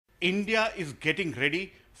India is getting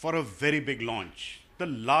ready for a very big launch. The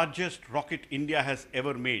largest rocket India has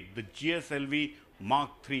ever made, the GSLV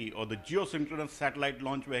Mark III or the Geosynchronous Satellite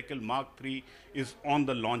Launch Vehicle Mark III is on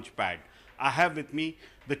the launch pad. I have with me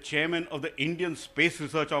the chairman of the Indian Space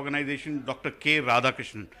Research Organization, Dr. K.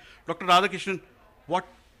 Radhakrishnan. Dr. Radhakrishnan,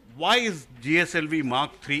 why is GSLV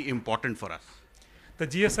Mark III important for us? The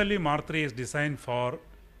GSLV Mark III is designed for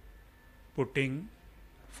putting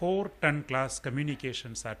 4-ton class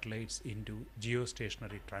communication satellites into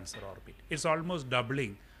geostationary transfer orbit. It's almost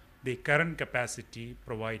doubling the current capacity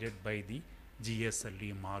provided by the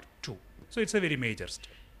GSLV Mark II. So it's a very major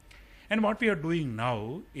step. And what we are doing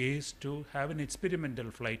now is to have an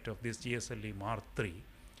experimental flight of this GSLV Mark III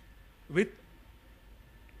with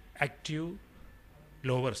active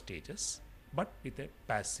lower stages, but with a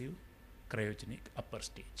passive cryogenic upper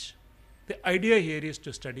stage. The idea here is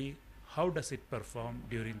to study how does it perform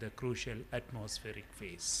during the crucial atmospheric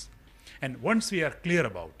phase. And once we are clear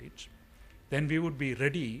about it, then we would be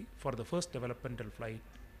ready for the first developmental flight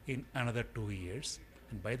in another 2 years.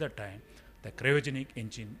 And by that time, the cryogenic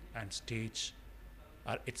engine and stage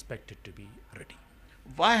are expected to be ready.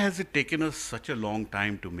 Why has it taken us such a long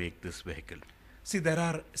time to make this vehicle? See, there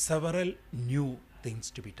are several new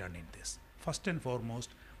things to be done in this. First and foremost,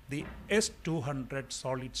 the S200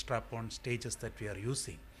 solid strap-on stages that we are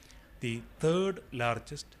using, the third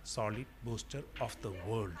largest solid booster of the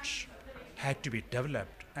world, had to be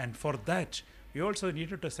developed. And for that, we also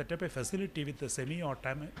needed to set up a facility with the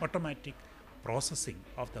semi-automatic processing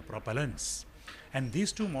of the propellants. And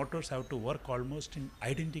these two motors have to work almost in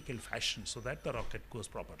identical fashion so that the rocket goes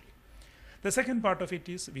properly. The second part of it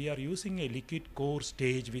is we are using a liquid core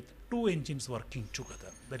stage with two engines working together.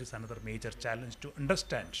 That is another major challenge to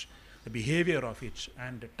understand the behavior of it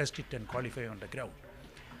and test it and qualify on the ground.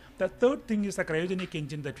 The third thing is the cryogenic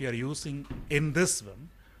engine that we are using in this one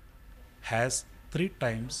has 3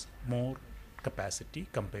 times more capacity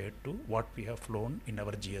compared to what we have flown in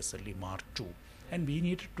our GSLV Mark II. And we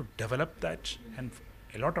needed to develop that, and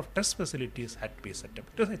a lot of test facilities had to be set up.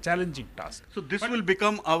 It was a challenging task. So this will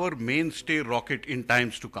become our mainstay rocket in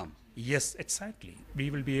times to come. Yes, exactly.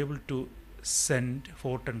 We will be able to send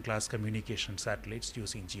 4-ton class communication satellites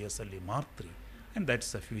using GSLV Mark III, and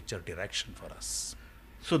that's the future direction for us.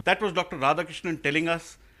 So that was Dr. Radhakrishnan telling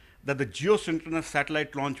us that the Geosynchronous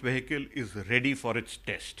Satellite Launch Vehicle is ready for its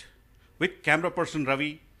test. With camera person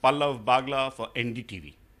Ravi, Pallava, Bagla for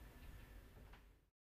NDTV.